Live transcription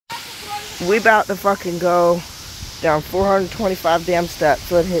We about to fucking go down 425 damn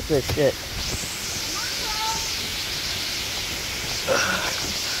steps. Let's hit this shit.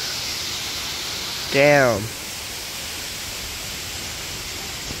 Damn.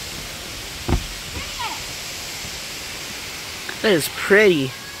 That is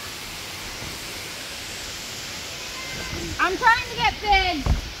pretty. I'm trying to get big.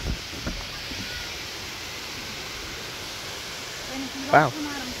 And if you don't Wow. come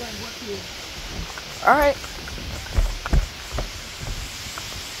out, I'm going to whoop you. Alright.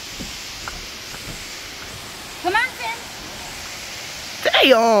 Come on, Finn.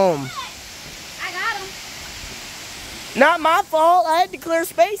 Damn. I got him. Not my fault. I had to clear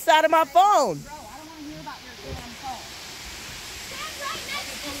space out of my phone. Bro, I don't want to hear about your damn phone. Stand right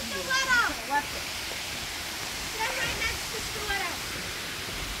next to the stiletto. Stand right next to the stiletto.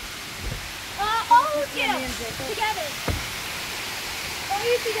 All of you together. All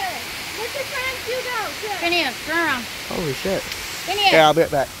you together. Let your friends you go. Phineas, turn around. Holy shit. Phineas. Yeah, I'll be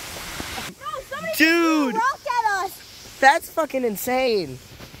right back. No, somebody Dude. just threw a rock at us. That's fucking insane.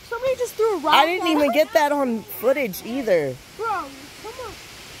 Somebody just threw a rock I didn't even get that on footage either. Bro, come on.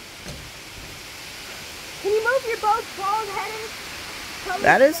 Can you move your boat's bald headed?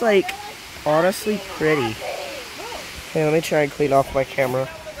 That is like honestly pretty. Hey, let me try and clean off my camera.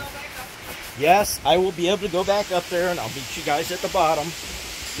 Yes, I will be able to go back up there and I'll meet you guys at the bottom.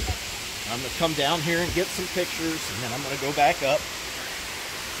 I'm going to come down here and get some pictures and then I'm going to go back up.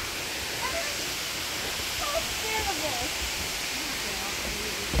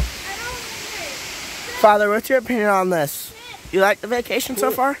 Father, what's your opinion on this? You like the vacation so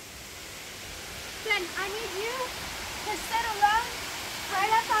far? Then I need you to sit around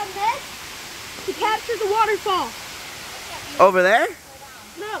right up on this to capture the waterfall. Over there?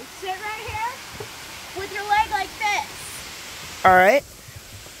 No, sit right here with your leg like this. Alright.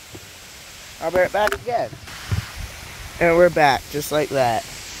 I'll be right back again. And we're back, just like that.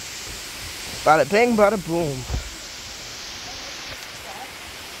 Bada bing, bada boom.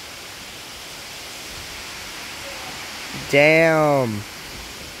 Damn.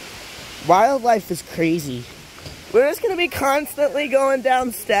 Wildlife is crazy. We're just gonna be constantly going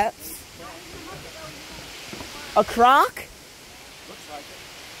down steps. A croc? Looks like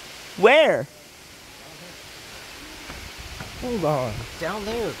it. Where? Hold on. Down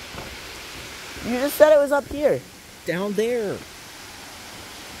there. You just said it was up here. Down there.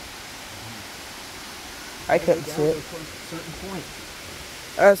 I couldn't Down see to it. a certain point.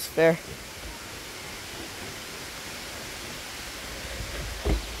 That's fair.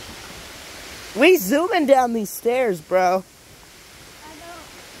 We zooming down these stairs, bro. I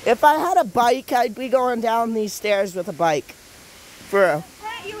know. If I had a bike, I'd be going down these stairs with a bike. Bro.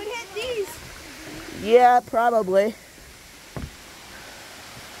 Brett, you would hit these. Yeah, probably.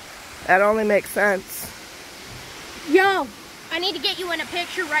 That only makes sense. Yo, I need to get you in a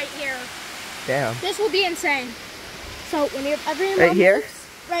picture right here. Damn. This will be insane. So when you're every Right here?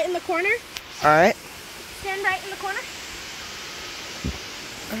 right in the corner, Alright. stand right in the corner.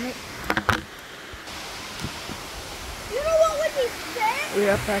 Alright. You know what would be sick? We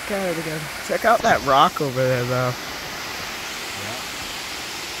got back at it again. Check out that rock over there, though.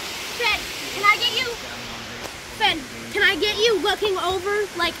 Finn, can I get you? Finn, can I get you looking over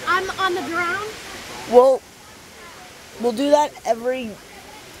like I'm on the ground? We'll do that every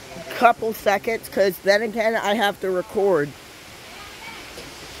couple seconds, because then again, I have to record.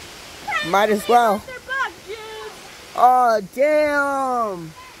 Might as well. Oh,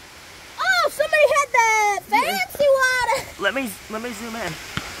 damn. Oh, somebody had the fancy water. Let me zoom in.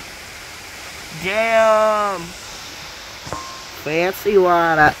 Damn. Fancy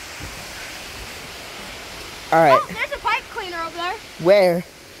water. Alright. Oh, there's a pipe cleaner over there. Where?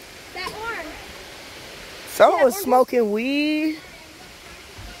 That one. Someone was smoking weed.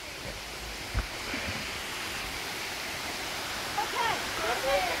 Okay, this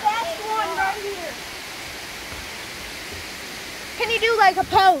is the best one right here. Can you do like a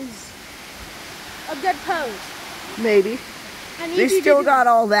pose? A good pose. Maybe. I need They you to still do- got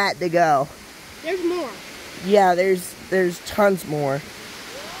all that to go. There's more. Yeah, there's tons more. 1, 2,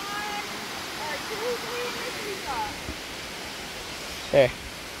 3, Hey,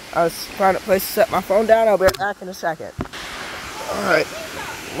 I was trying to place to set my phone down. I'll be back in a second. Alright,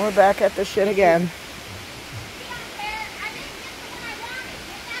 we're back at this shit again.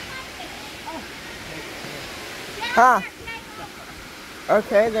 Huh?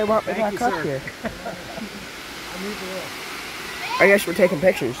 Okay, they want me back up here. I guess we're taking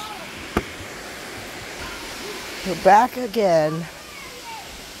pictures. We're back again.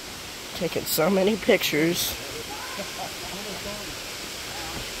 Taking so many pictures.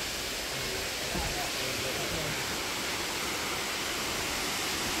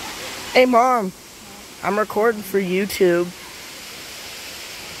 Hey, Mom. I'm recording for YouTube.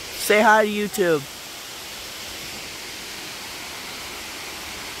 Say hi to YouTube.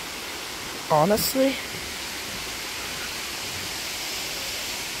 Honestly?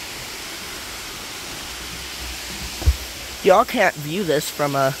 Y'all can't view this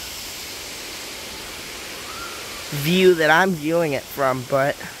from a view that I'm viewing it from,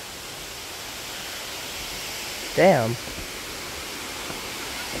 but damn.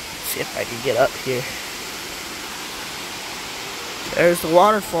 Let's see if I can get up here. There's the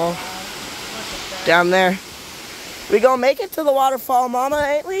waterfall down there. We gonna make it to the waterfall, Mama,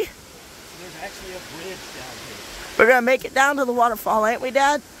 ain't we? There's actually a bridge down here. We're gonna make it down to the waterfall, ain't we,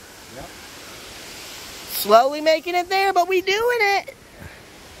 Dad? Yep. Slowly making it there, but we doing it.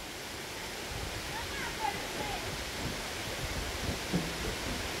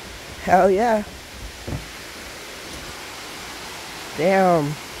 Hell yeah.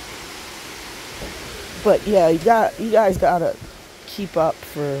 Damn. But yeah, you guys gotta keep up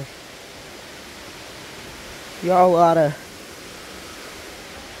for y'all gotta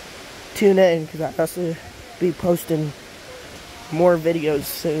tune in, because I also be posting more videos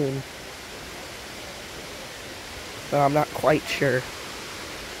soon. So I'm not quite sure.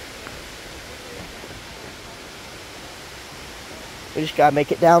 We just gotta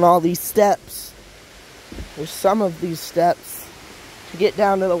make it down all these steps. There's some of these steps to get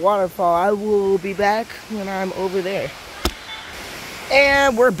down to the waterfall. I will be back when I'm over there.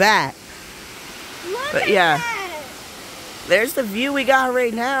 And we're back. But yeah, there's the view we got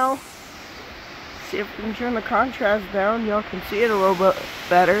right now. See if we can turn the contrast down. Y'all can see it a little bit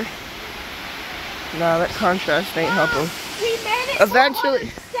better. No, that contrast ain't helping. We made it.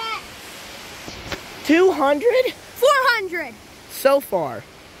 Eventually. 200? 400. So far.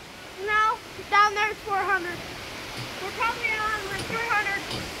 No, down there it's 400. We're probably on like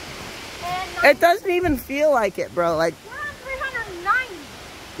 300. And It doesn't even feel like it, bro. Like, we're on 390.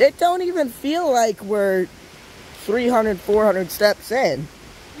 it don't even feel like we're 300, 400 steps in.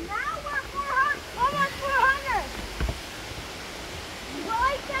 Now we're 400, almost 400.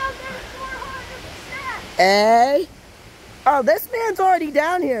 Right down there, 400 steps. Eh? Oh, this man's already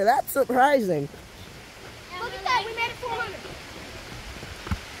down here. That's surprising. Look at that, we made it 400.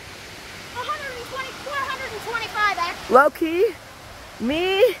 425 actually. Low key,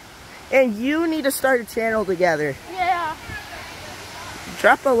 me and you need to start a channel together. Yeah.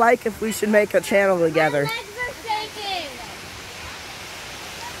 Drop a like if we should make a channel together. My legs are shaking.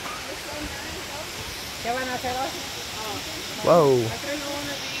 Whoa.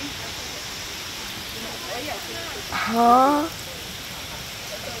 Huh?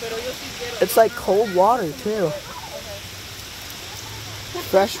 It's like cold water too.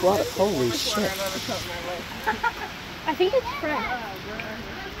 Fresh water. Holy shit. I think it's fresh.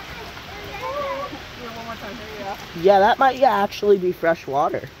 Yeah, that might actually be fresh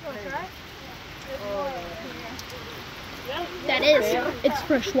water. That is. It's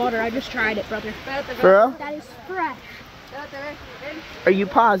fresh water. I just tried it, brother. For real? That is fresh. Are you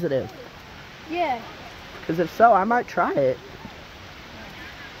positive? Yeah. Because if so, I might try it.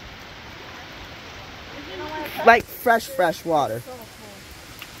 Like fresh water.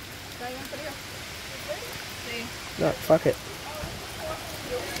 No, fuck it.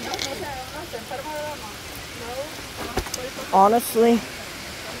 Honestly,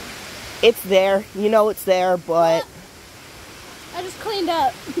 it's there. You know it's there, but I just cleaned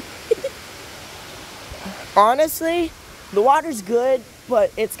up. honestly, the water's good,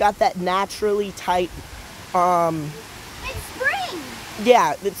 but it's got that naturally tight, It's spring.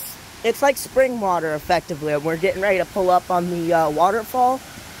 yeah, it's like spring water, effectively. And we're getting ready to pull up on the waterfall.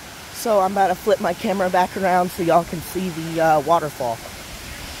 So I'm about to flip my camera back around so y'all can see the waterfall.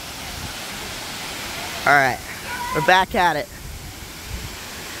 Alright, we're back at it.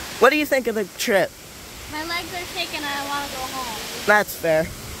 What do you think of the trip? My legs are shaking and I want to go home. That's fair.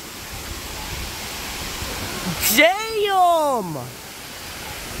 Damn!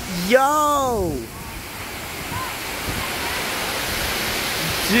 Yo!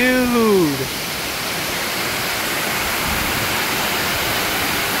 Dude!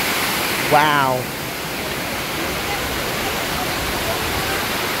 Wow.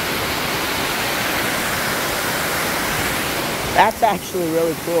 That's actually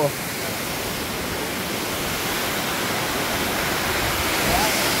really cool.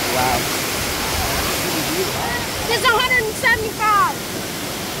 Wow. It's 175.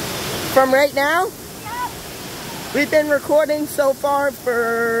 From right now, Yep. we've been recording so far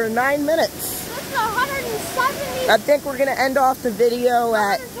for 9 minutes. This is 170. I think we're gonna end off the video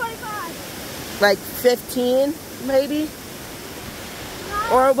at 125. like 15, maybe. No,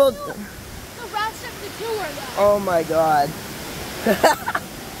 Or we'll... The rest of the tour, though. Oh my god.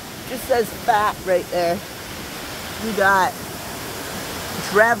 Just says fat right there. We got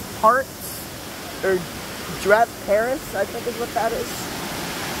Drev Parts, or Drev Paris, I think is what that is.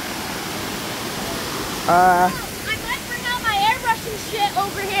 I might bring out my airbrushing shit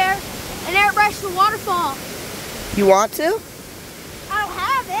over here and airbrush the waterfall. You want to? I don't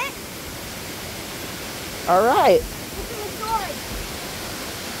have it. Alright. It's in the storage.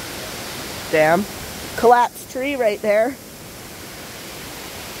 Damn. Collapsed tree right there.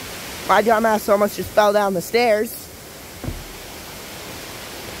 My dumbass almost just fell down the stairs.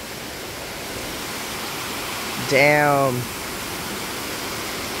 Damn.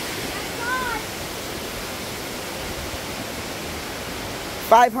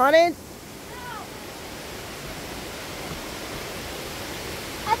 500?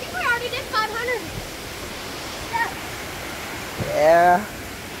 I think we already did 500. Yeah.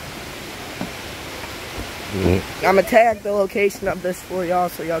 I'm gonna tag the location of this for y'all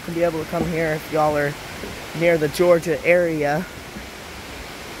so y'all can be able to come here if y'all are near the Georgia area.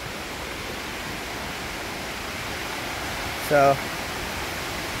 So,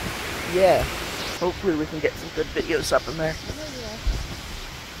 yeah. Hopefully we can get some good videos up in there.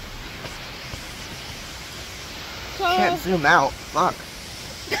 Can't zoom out. Fuck.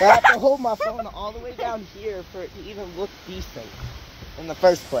 I have to hold my phone all the way down here for it to even look decent in the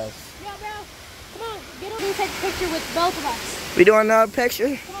first place. Yo, bro. Come on. Get over and take a picture with both of us. We doing another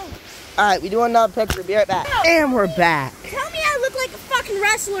picture? Come on. Alright, we doing another picture. Be right back. No. And we're back. Tell me I look like a fucking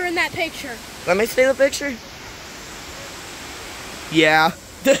wrestler in that picture. Let me see the picture. Yeah.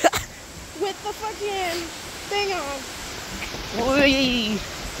 With the fucking thing on. Whee.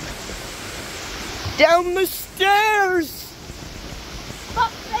 Down the stairs.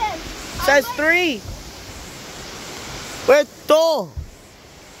 Fuck Ben. Says 3. We're full.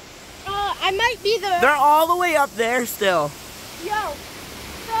 I might be the... They're all the way up there still. Yo.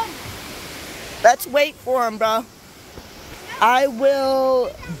 Ben. Let's wait for them, bro. I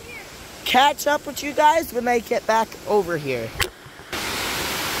will catch up with you guys when they get back over here.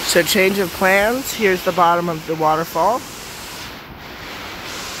 So change of plans. Here's the bottom of the waterfall.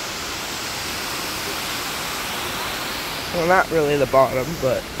 Well, not really the bottom,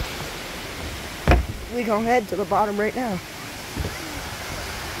 but we gonna head to the bottom right now.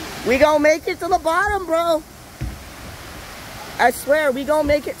 We gonna make it to the bottom, bro. I swear, we gonna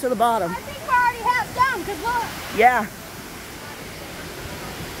make it to the bottom. I think we're already half done, cause look. Yeah.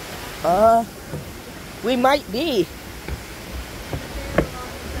 We might be.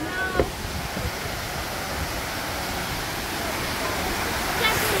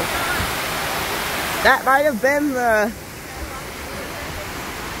 That might have been the...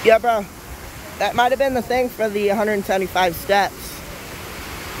 Yeah, bro. That might have been the thing for the 175 steps.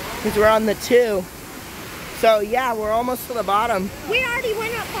 Because we're on the 2. So, yeah, we're almost to the bottom. We already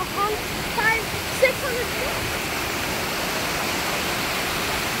went up 600 steps.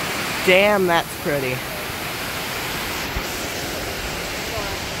 Damn, that's pretty.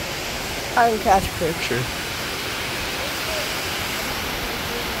 I can catch a picture.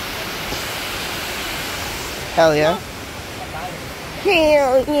 Hell yeah.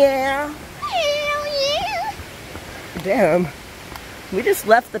 Hell yeah. Hell yeah. Damn. We just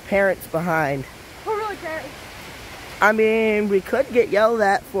left the parents behind. We're really parents. I mean, we could get yelled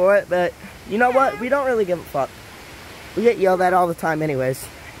at for it, but you know what? We don't really give a fuck. We get yelled at all the time anyways.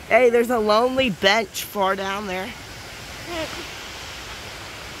 Hey, there's a lonely bench far down there.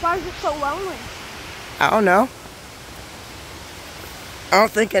 Why is it so lonely? I don't know. I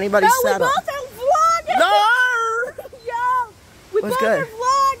don't think anybody sat up. No, we both are vlogging! No! Yo! We What's both good? are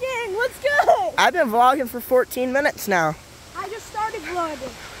vlogging! What's good? I've been vlogging for 14 minutes now. I just started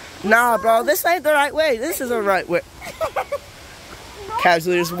vlogging. Nah, bro, this ain't the right way. This is the right way.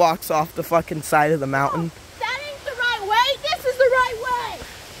 Casually just walks off the fucking side of the mountain. No, that ain't the right way. This is the right way.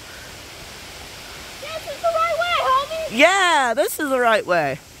 This is the right way, homie. Yeah, this is the right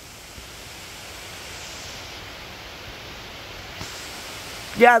way.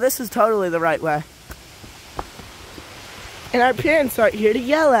 Yeah, this is totally the right way. And our parents aren't here to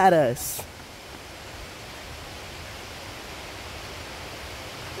yell at us.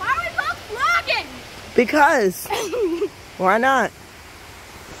 Why are we both vlogging? Because. Why not?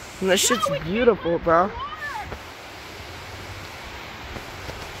 And this shit's beautiful, bro.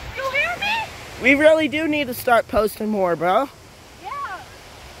 You hear me? We really do need to start posting more, bro. Yeah.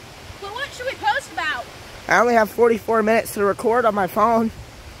 But what should we post about? I only have 44 minutes to record on my phone.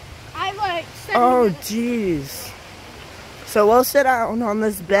 I have like 7 Oh, minutes. jeez. So we'll sit down on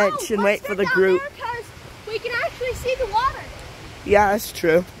this bench and wait for the group. Because we can actually see the water. Yeah, that's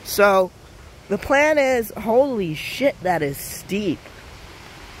true. So, the plan is, holy shit, that is steep.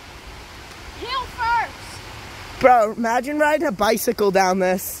 Hill first. Bro, imagine riding a bicycle down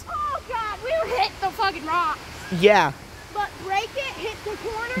this. Oh God, we would hit the fucking rocks. Yeah. But break it, hit the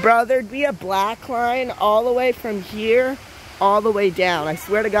corner. Bro, there'd be a black line all the way from here, all the way down. I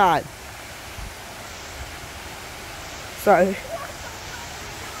swear to God. Sorry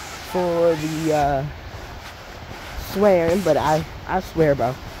for the swearing, but I swear,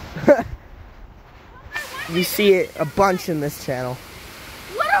 bro. You see it a bunch in this channel.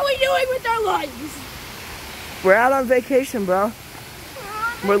 What are we doing with our lives? We're out on vacation, bro.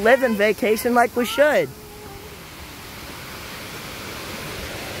 We're living vacation like we should.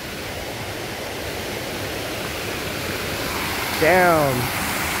 Damn.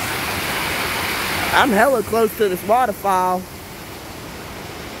 I'm hella close to this waterfall.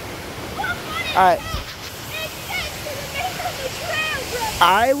 Alright.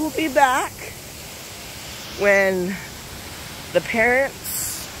 I will be back when the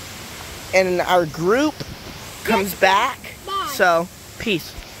parents and our group comes back. Bye. So,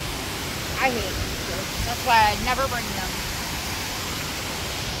 peace. I hate it. That's why I never bring them.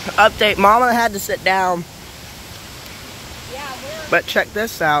 Update, Mama had to sit down. Yeah, But check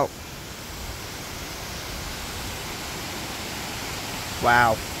this out.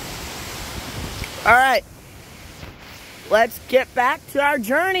 Wow. Alright. Let's get back to our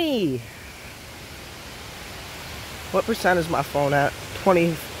journey. What percent is my phone at?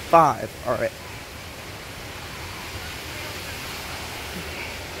 25. Alright.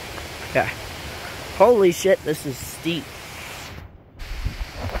 Yeah. Holy shit, this is steep.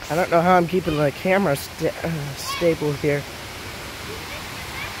 I don't know how I'm keeping the camera stable here.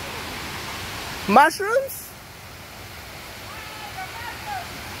 Mushrooms?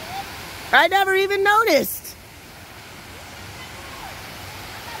 I never even noticed.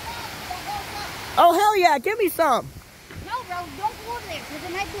 Oh, hell yeah, give me some. No, bro, don't go over there because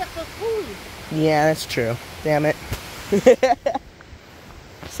it might be up the food. Yeah, that's true. Damn it.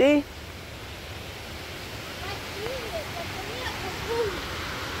 See?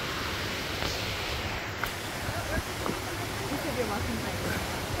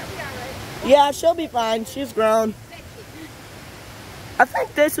 Yeah, she'll be fine. She's grown. I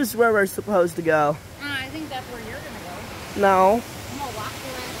think this is where we're supposed to go. I think that's where you're going to go. No. I'm going to lock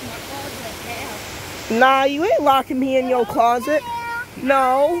your ass in my closet. Nah, you ain't locking me in your closet.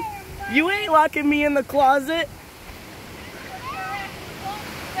 No. You ain't locking me in the closet.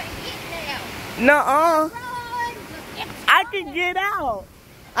 Nuh-uh. I can get out.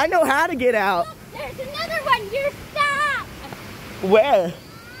 I know how to get out. There's another one. You're stuck. Where?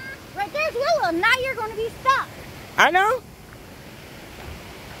 Right there's Willow. Now you're going to be stuck. I know.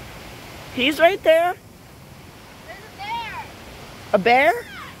 He's right there. There's a bear. A bear?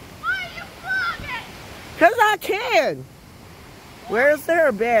 Why are you vlogging? Because I can. Where is there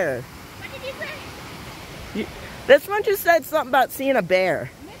a bear? What did you say? This one just said something about seeing a bear.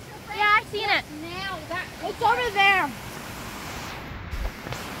 Yeah, I've seen it. It's over there.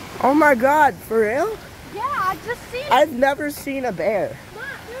 Oh my God, for real? Yeah, I just seen it. I've never seen a bear. Look,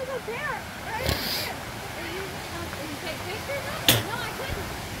 there's a bear. Right up there. Did you take pictures of it? No, I couldn't.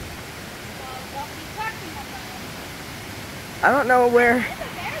 Well, don't be talking about it. I don't know where. There's a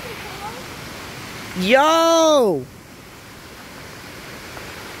bear before. Yo!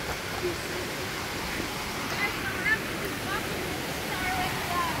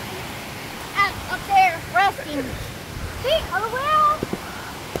 Up there, resting. See, on the wheel.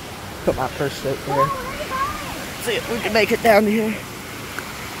 Put my purse right there. Oh, where are you going? See if we can make it down here.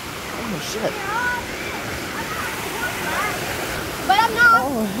 Oh shit. But I'm not.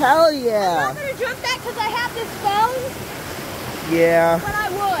 Oh hell I'm yeah. not going to jump that because I have this phone. Yeah. But I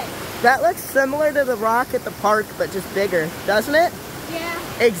would. That looks similar to the rock at the park, but just bigger, doesn't it? Yeah.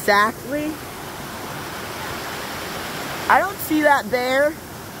 Exactly. I don't see that bear.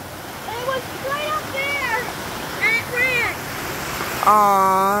 It was right up there. And it ran.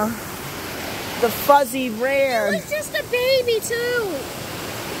 Aww. The fuzzy ran. It was just a baby too.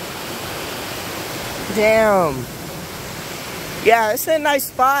 Damn. Yeah, it's a nice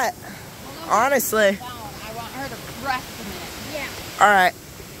spot. Honestly. I want her to rest a minute. Yeah. Alright.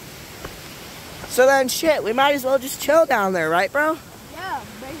 So then, shit, we might as well just chill down there, right, bro? Yeah,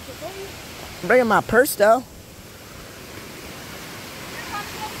 basically. I'm bringing my purse, though. Here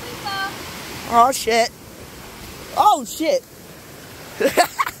comes the pizza. Oh, shit. Oh, shit.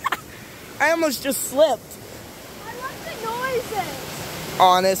 I almost just slipped. I love the noises.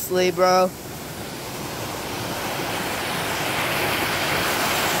 Honestly, bro.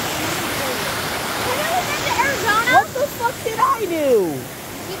 Have you ever been to Arizona? What the fuck did I do?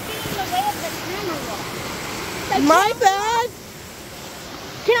 He's getting in the way of the camera roll. My bad.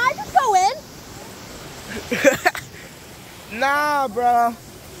 Can I just go in? Nah, bro.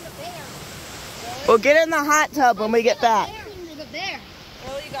 We'll get in the hot tub when we get back. There.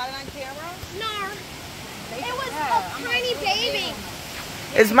 Oh, you got it on camera? No. It was a tiny baby.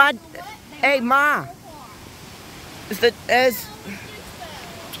 Is my... Hey, Ma.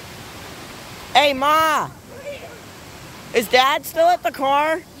 Hey, Ma. Is Dad still at the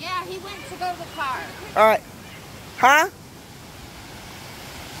car? Yeah, he went to go to the car. All right. Huh?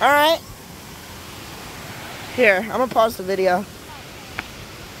 All right. Here, I'm going to pause the video. All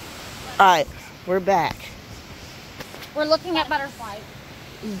right. We're back. We're looking at butterflies.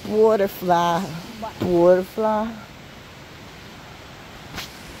 Butterfly. Butterfly.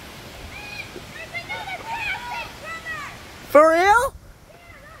 For real?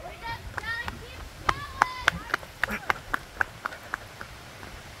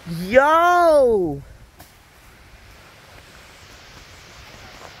 Yo!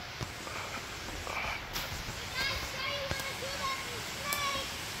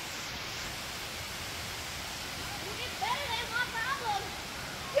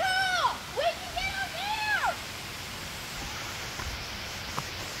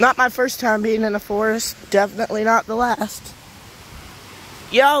 Not my first time being in a forest. Definitely not the last.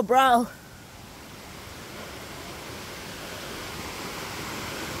 Yo, bro.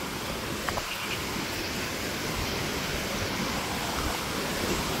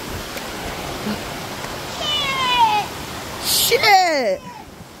 Shit.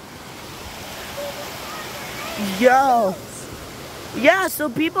 Yo. Yeah, so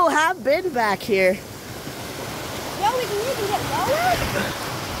people have been back here. Yo, we can even get lower?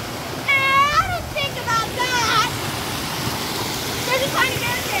 I don't think about that. There's a tiny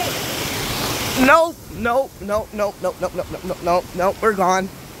barricade. Nope, nope, we're gone.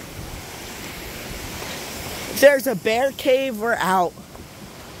 If there's a bear cave, we're out.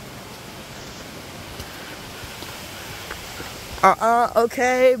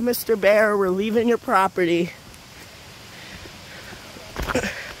 Okay, Mr. Bear, we're leaving your property.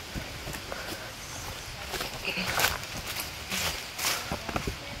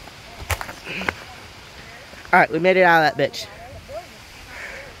 Alright, we made it out of that bitch.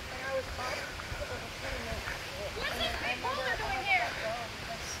 What's this big boulder doing here?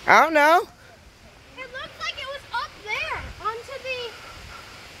 I don't know. It looks like it was up there,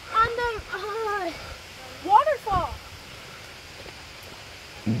 on the waterfall.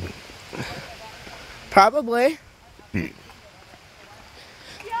 Probably.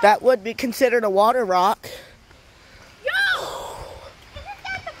 That would be considered a water rock. Yo! Isn't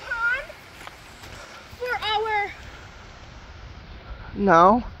that the pond? For our...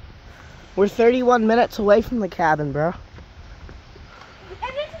 No. We're 31 minutes away from the cabin, bro. And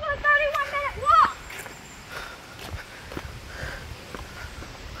this is a 31-minute walk.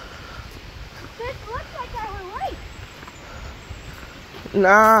 This looks like our lake.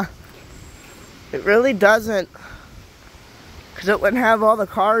 Nah. It really doesn't. Because it wouldn't have all the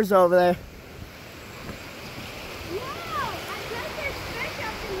cars over there. Yo, I bet there's fish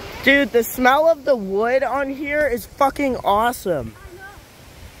up in here. Dude, the smell of the wood on here is fucking awesome. I know.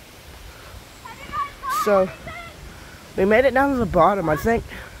 Have you guys caught So, anything? we made it down to the bottom. I think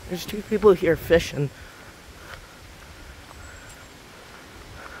there's 2 people here fishing.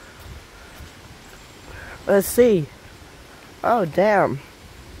 Let's see. Oh, damn.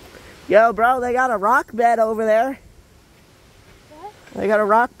 Yo, bro, they got a rock bed over there. What? They got a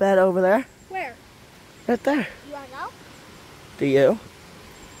rock bed over there. Where? Right there. You want to know? Do you?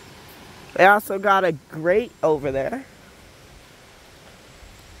 They also got a grate over there.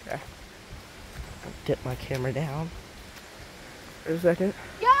 Okay. I'll dip my camera down for a second.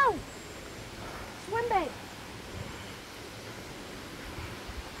 Yo! Swim bait.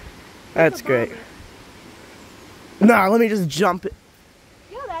 That's great. Nah, let me just jump it.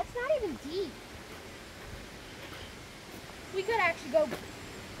 Yo, that's not even deep. We could actually go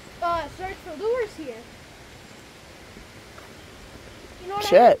search for lures here. You know what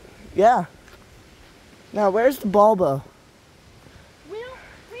Shit. Yeah. Now, where's the bulbo? We ain't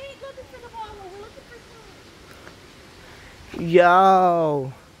looking for the ball, we're looking for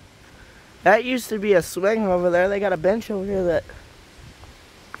Yo. That used to be a swing over there. They got a bench over here that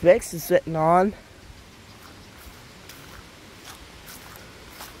Vix is sitting on.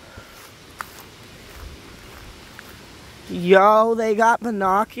 Yo, they got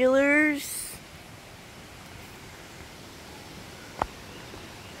binoculars.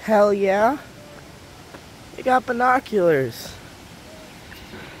 Hell yeah. They got binoculars.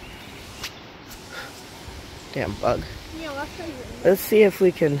 Damn bug. Yo, I'll show you. Let's see if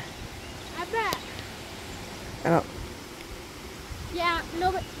we can. I bet. Oh. Yeah,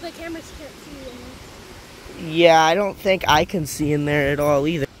 no, but the cameras can't see you. Yeah, I don't think I can see in there at all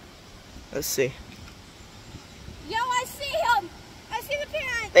either. Let's see. Yo, I see him. I see the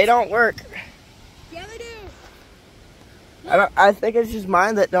parents. They don't work. Yeah, they do. I think it's just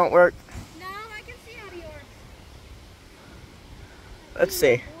mine that don't work. No, I can see out of yours. Let's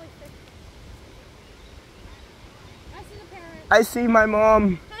see. I see the parents. I see my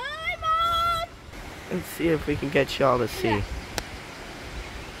mom. Hi, Mom. Let's see if we can get y'all to see. Yeah.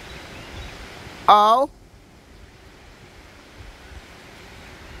 Oh.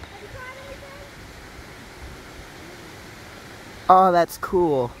 Have you tried anything? Oh, that's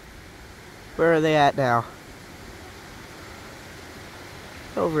cool. Where are they at now?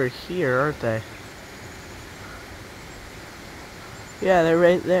 Over here, aren't they? Yeah, they're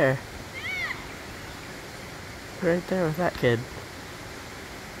right there. Right there with that kid.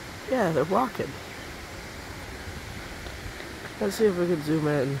 Yeah, they're walking. Let's see if we can zoom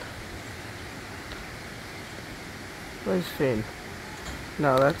in. Where's Finn?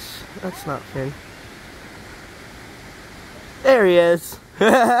 No, that's not Finn. There he is.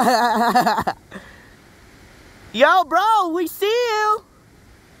 Yo, bro, we see you.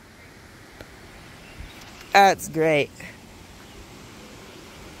 That's great.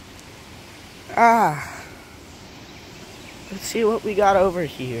 Let's see what we got over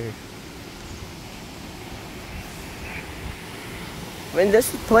here. I mean,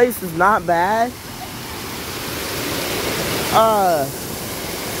 this place is not bad.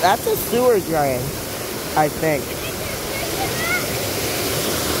 That's a sewer drain, I think.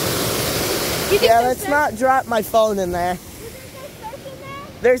 Yeah, let's not drop my phone in there.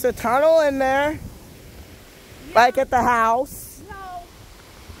 There's a tunnel in there. Like at the house. No.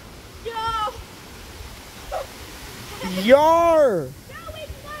 No. Yar!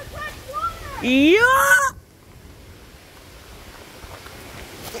 Yeah!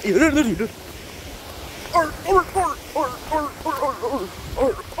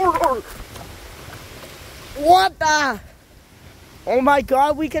 What the? Oh my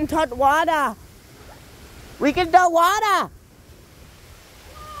god, we can touch water. We can touch water.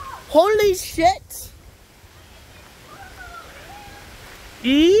 Holy shit.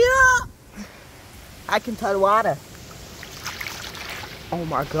 Yeah. I can touch water. Oh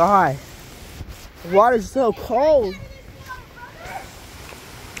my god. The water's so cold.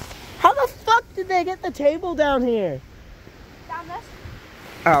 How the fuck did they get the table down here? Down this?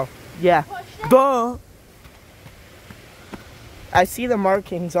 Oh, yeah. Duh. I see the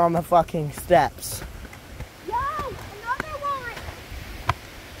markings on the fucking steps. Yo, another one.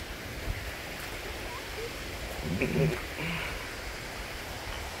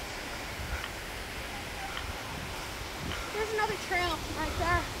 There's another trail right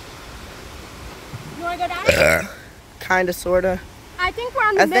there. You want to go down it? Kinda, sorta. I think we're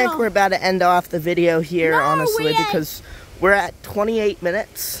on the I middle. think we're about to end off the video here, No, honestly, we ain't. because we're at 28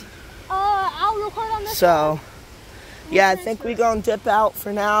 minutes. I'll record on this So, one. yeah, I think we're going to dip out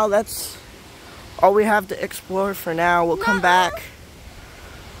for now. That's all we have to explore for now. We'll come back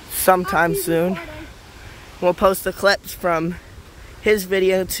sometime soon. We'll post the clips from his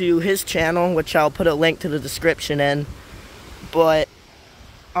video to his channel, which I'll put a link to the description in. But,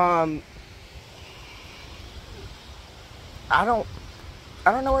 I don't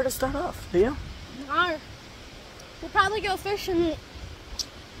know where to start off. Do you? No. We'll probably go fishing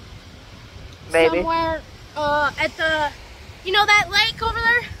Maybe. somewhere at the, you know that lake over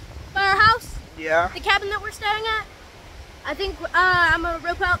there by our house? Yeah. The cabin that we're staying at? I think I'm going to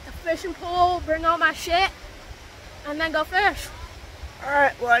rip out the fishing pole, bring all my shit, and then go fish.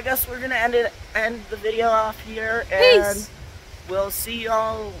 Alright, well I guess we're going to end the video off here. And Peace. we'll see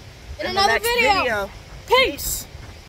y'all In in the another next video. video. Peace.